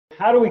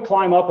how do we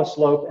climb up a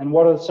slope, and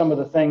what are some of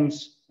the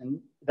things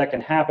that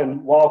can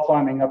happen while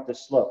climbing up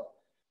this slope?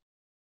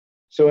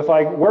 So if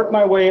I work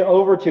my way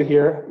over to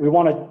here, we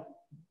want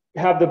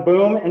to have the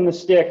boom and the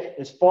stick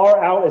as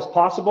far out as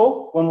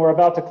possible when we're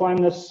about to climb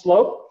this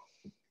slope.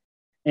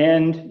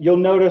 And you'll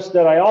notice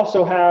that I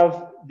also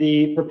have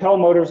the propel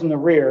motors in the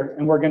rear,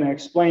 and we're going to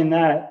explain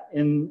that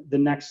in the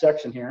next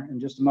section here in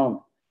just a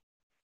moment.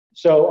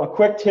 So a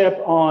quick tip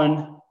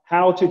on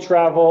how to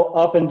travel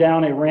up and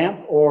down a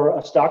ramp or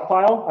a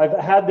stockpile. I've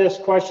had this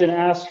question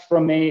asked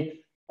from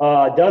me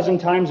a dozen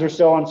times or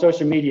so on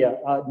social media.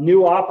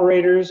 New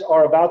operators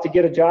are about to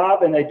get a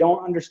job and they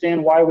don't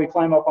understand why we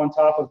climb up on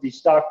top of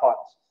these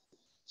stockpiles.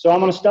 So I'm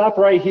going to stop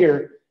right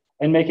here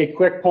and make a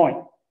quick point.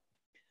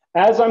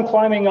 As I'm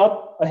climbing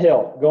up a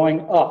hill,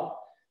 going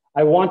up,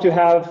 I want to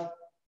have,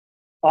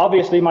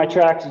 obviously, my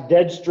tracks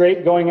dead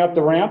straight going up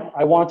the ramp.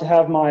 I want to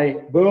have my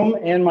boom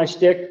and my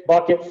stick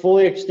bucket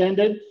fully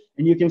extended.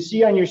 And you can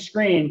see on your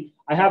screen,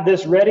 I have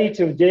this ready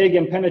to dig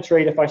and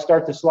penetrate if I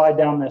start to slide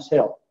down this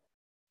hill.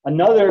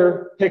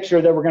 Another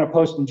picture that we're going to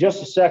post in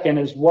just a second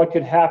is what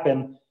could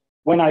happen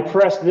when I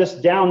press this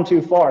down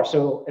too far.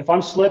 So if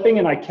I'm slipping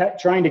and I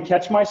kept trying to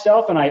catch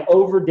myself and I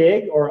over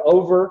dig or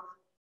over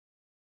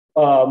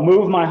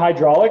move my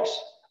hydraulics,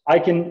 I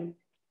can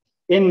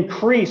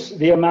increase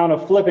the amount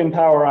of flipping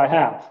power I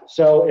have.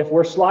 So if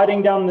we're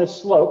sliding down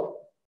this slope,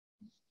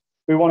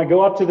 we want to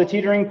go up to the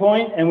teetering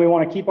point and we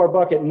want to keep our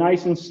bucket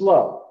nice and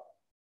slow.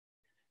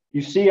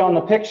 You see on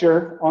the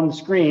picture on the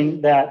screen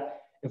that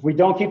if we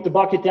don't keep the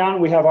bucket down,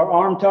 we have our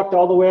arm tucked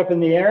all the way up in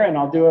the air, and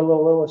I'll do a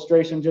little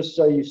illustration just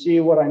so you see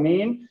what I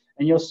mean.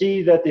 And you'll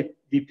see that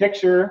the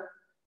picture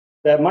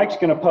that Mike's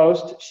going to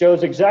post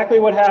shows exactly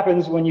what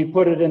happens when you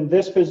put it in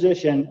this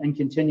position and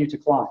continue to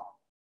climb.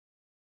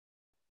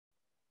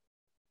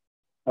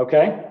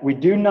 Okay, we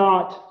do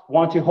not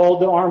want to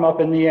hold the arm up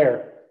in the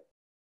air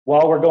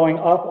while we're going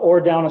up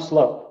or down a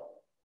slope.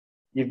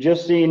 You've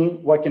just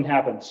seen what can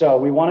happen. So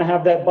we want to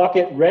have that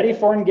bucket ready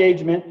for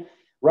engagement.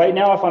 Right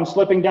now, if I'm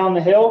slipping down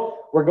the hill,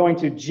 we're going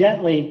to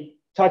gently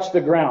touch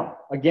the ground.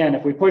 Again,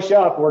 if we push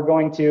up, we're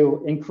going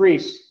to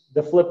increase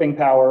the flipping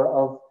power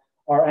of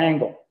our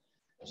angle.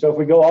 So if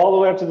we go all the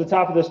way up to the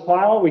top of this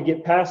pile, we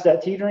get past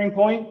that teetering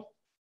point,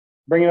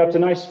 bring it up to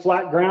nice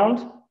flat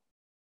ground.